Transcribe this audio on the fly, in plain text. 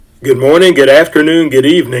Good morning, good afternoon, good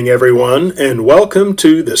evening, everyone, and welcome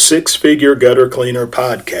to the Six Figure Gutter Cleaner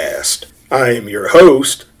podcast. I am your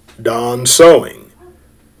host, Don Sewing.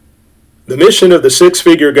 The mission of the Six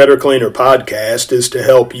Figure Gutter Cleaner podcast is to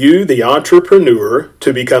help you, the entrepreneur,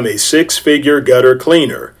 to become a six-figure gutter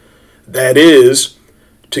cleaner. That is,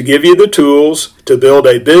 to give you the tools to build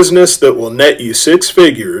a business that will net you six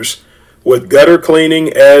figures with gutter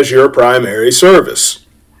cleaning as your primary service.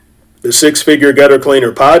 The Six Figure Gutter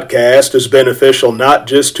Cleaner podcast is beneficial not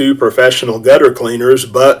just to professional gutter cleaners,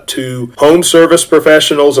 but to home service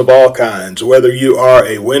professionals of all kinds. Whether you are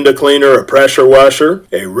a window cleaner, a pressure washer,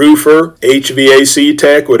 a roofer, HVAC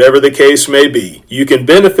tech, whatever the case may be, you can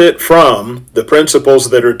benefit from the principles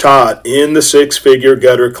that are taught in the Six Figure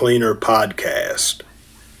Gutter Cleaner podcast.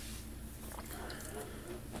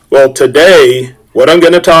 Well, today, what I'm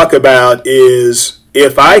going to talk about is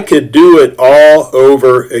if I could do it all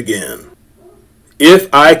over again. If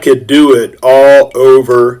I could do it all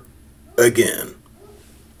over again.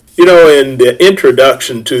 You know, in the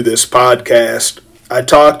introduction to this podcast, I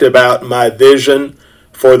talked about my vision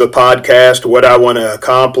for the podcast, what I want to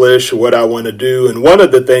accomplish, what I want to do. And one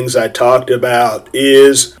of the things I talked about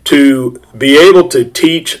is to be able to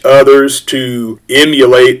teach others to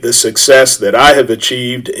emulate the success that I have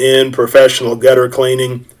achieved in professional gutter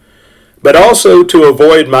cleaning, but also to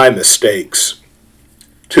avoid my mistakes,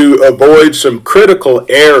 to avoid some critical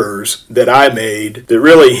errors that I made that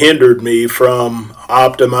really hindered me from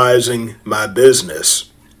optimizing my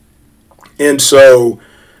business. And so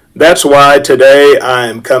that's why today I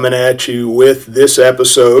am coming at you with this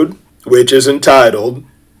episode, which is entitled,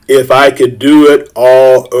 If I Could Do It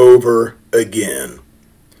All Over Again.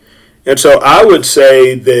 And so I would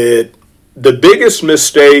say that the biggest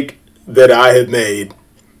mistake that I have made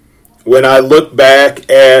when I look back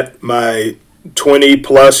at my 20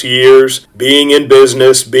 plus years being in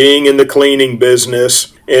business, being in the cleaning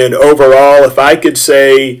business, and overall, if I could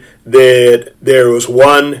say that there was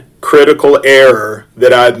one critical error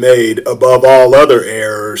that I've made above all other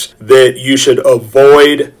errors that you should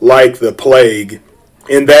avoid like the plague,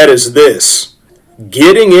 and that is this: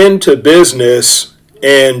 getting into business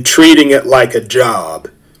and treating it like a job.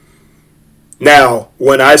 Now,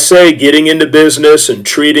 when I say getting into business and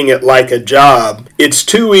treating it like a job, it's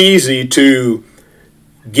too easy to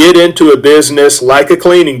get into a business like a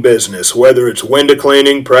cleaning business, whether it's window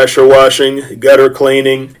cleaning, pressure washing, gutter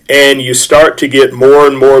cleaning, and you start to get more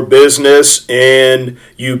and more business and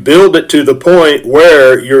you build it to the point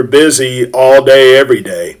where you're busy all day, every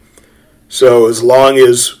day. So as long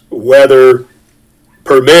as weather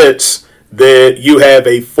permits, that you have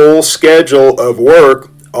a full schedule of work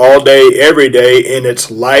all day, every day, and it's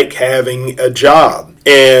like having a job.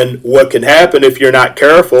 And what can happen if you're not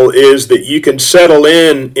careful is that you can settle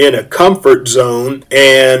in a comfort zone,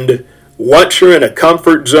 and once you're in a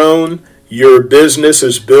comfort zone, your business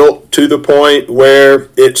is built to the point where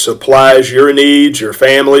it supplies your needs, your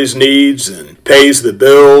family's needs, and pays the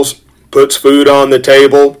bills, puts food on the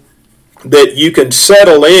table, that you can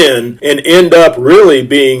settle in and end up really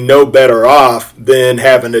being no better off than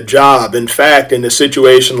having a job. In fact, in a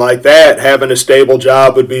situation like that, having a stable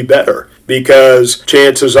job would be better, because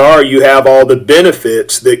chances are you have all the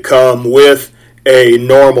benefits that come with a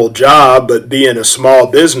normal job, but being a small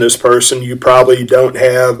business person, you probably don't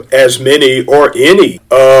have as many or any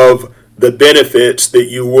of the benefits that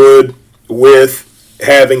you would with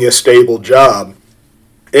having a stable job.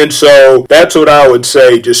 And so that's what I would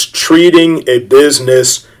say, just treating a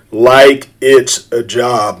business like it's a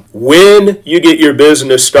job. When you get your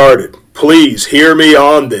business started, please hear me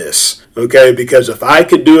on this, okay? Because if I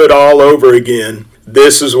could do it all over again,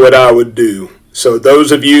 this is what I would do. So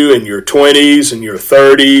those of you in your 20s and your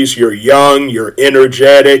 30s, you're young, you're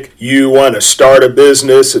energetic, you want to start a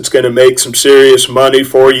business, it's going to make some serious money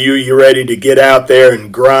for you, you're ready to get out there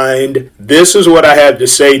and grind. This is what I have to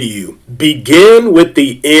say to you. Begin with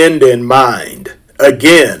the end in mind.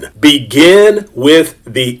 Again, begin with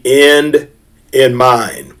the end in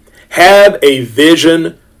mind. Have a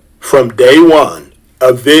vision from day one,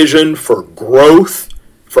 a vision for growth,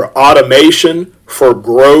 for automation, for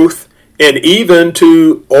growth, and even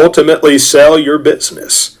to ultimately sell your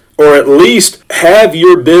business, or at least have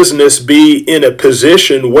your business be in a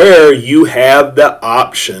position where you have the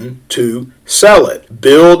option to sell it.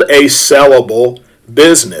 Build a sellable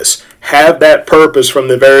business. Have that purpose from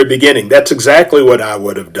the very beginning. That's exactly what I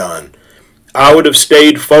would have done. I would have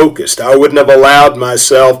stayed focused. I wouldn't have allowed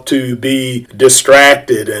myself to be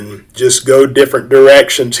distracted and just go different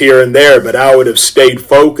directions here and there, but I would have stayed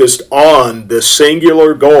focused on the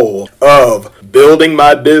singular goal of building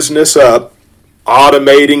my business up,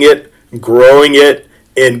 automating it, growing it,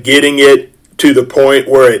 and getting it to the point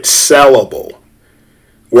where it's sellable,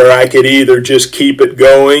 where I could either just keep it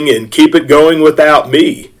going and keep it going without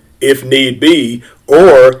me if need be,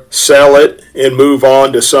 or sell it and move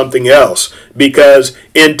on to something else. Because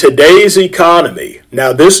in today's economy,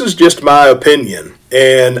 now this is just my opinion,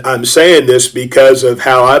 and I'm saying this because of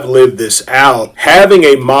how I've lived this out, having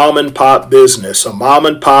a mom and pop business, a mom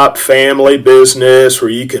and pop family business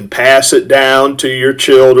where you can pass it down to your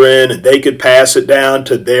children and they could pass it down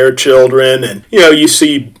to their children. And, you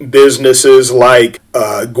see businesses like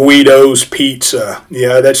Guido's Pizza.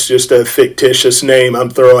 That's just a fictitious name I'm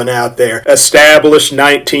throwing out there. Established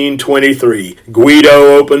 1923.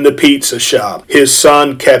 Guido opened the pizza shop. His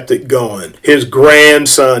son kept it going. His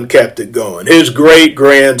grandson kept it going. His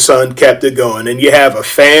great-grandson kept it going. And you have a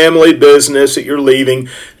family business that you're leaving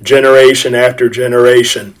generation after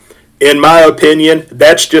generation. In my opinion,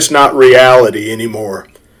 that's just not reality anymore.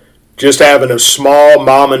 Just having a small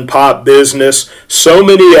mom and pop business. So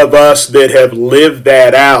many of us that have lived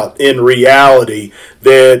that out in reality,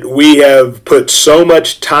 that we have put so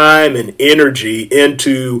much time and energy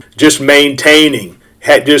into just maintaining,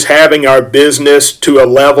 just having our business to a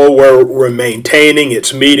level where we're maintaining,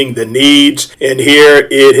 it's meeting the needs. And here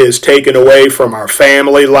it has taken away from our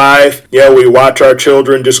family life. We watch our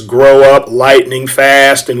children just grow up lightning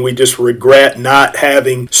fast, and we just regret not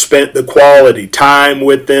having spent the quality time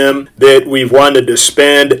with them that we've wanted to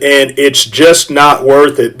spend. And it's just not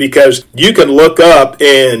worth it, because you can look up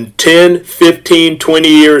in 10, 15, 20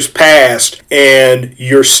 years past, and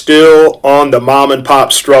you're still on the mom and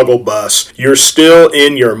pop struggle bus. You're still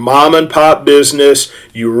in your mom and pop business.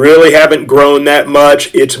 You really haven't grown that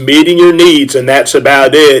much. It's meeting your needs, and that's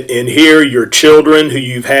about it. And here your children who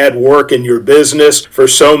you've had work in your business for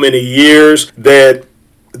so many years, that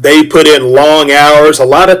they put in long hours, a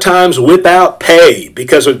lot of times without pay,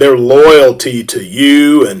 because of their loyalty to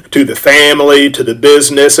you and to the family, to the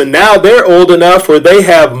business. And now they're old enough where they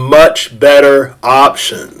have much better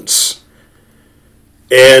options.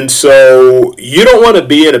 And so you don't want to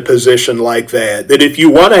be in a position like that, that if you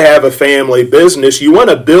want to have a family business, you want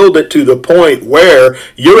to build it to the point where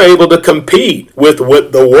you're able to compete with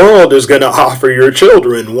what the world is going to offer your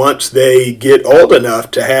children once they get old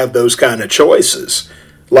enough to have those kind of choices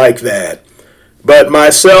like that. But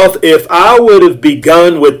myself, if I would have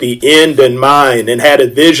begun with the end in mind and had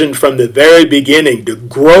a vision from the very beginning to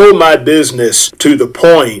grow my business to the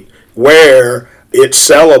point where it's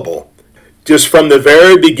sellable, just from the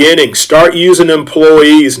very beginning, start using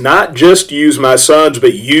employees, not just use my sons,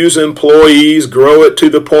 but use employees, grow it to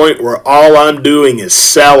the point where all I'm doing is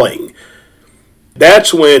selling.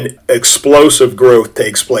 That's when explosive growth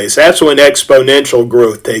takes place. That's when exponential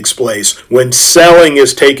growth takes place. When selling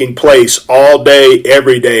is taking place all day,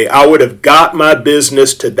 every day. I would have got my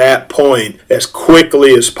business to that point as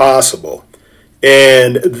quickly as possible.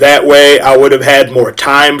 And that way I would have had more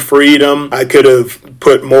time freedom. I could have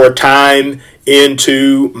put more time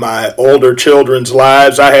into my older children's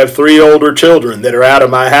lives. I have 3 older children that are out of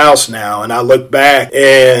my house now, and I look back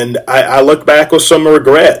and I look back with some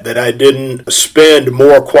regret that I didn't spend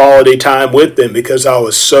more quality time with them, because I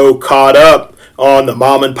was so caught up on the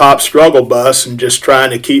mom and pop struggle bus and just trying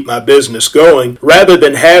to keep my business going, rather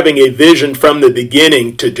than having a vision from the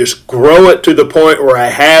beginning to just grow it to the point where I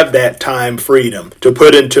have that time freedom to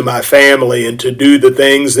put into my family and to do the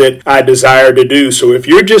things that I desire to do. So if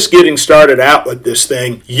you're just getting started out with this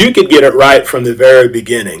thing, you could get it right from the very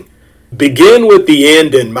beginning. Begin with the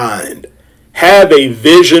end in mind. Have a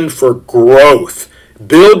vision for growth.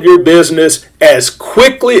 Build your business as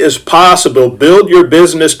quickly as possible. Build your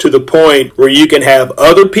business to the point where you can have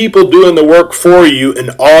other people doing the work for you, and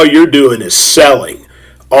all you're doing is selling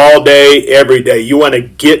all day, every day. You want to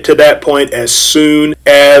get to that point as soon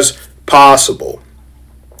as possible.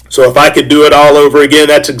 So if I could do it all over again,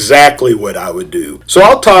 that's exactly what I would do. So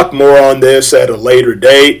I'll talk more on this at a later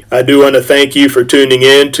date. I do want to thank you for tuning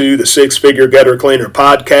in to the Six Figure Gutter Cleaner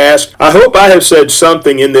podcast. I hope I have said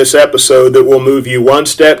something in this episode that will move you one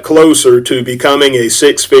step closer to becoming a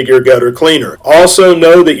six-figure gutter cleaner. Also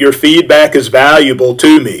know that your feedback is valuable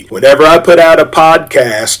to me. Whenever I put out a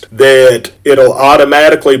podcast, that it'll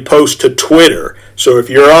automatically post to Twitter. So if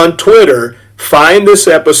you're on Twitter, find this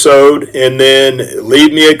episode and then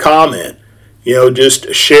leave me a comment.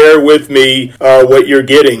 Just share with me what you're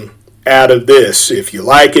getting out of this. If you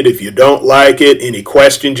like it, if you don't like it, any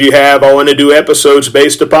questions you have, I want to do episodes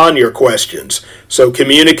based upon your questions. So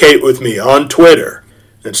communicate with me on Twitter.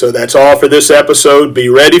 And so that's all for this episode. Be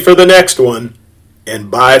ready for the next one,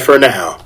 and bye for now.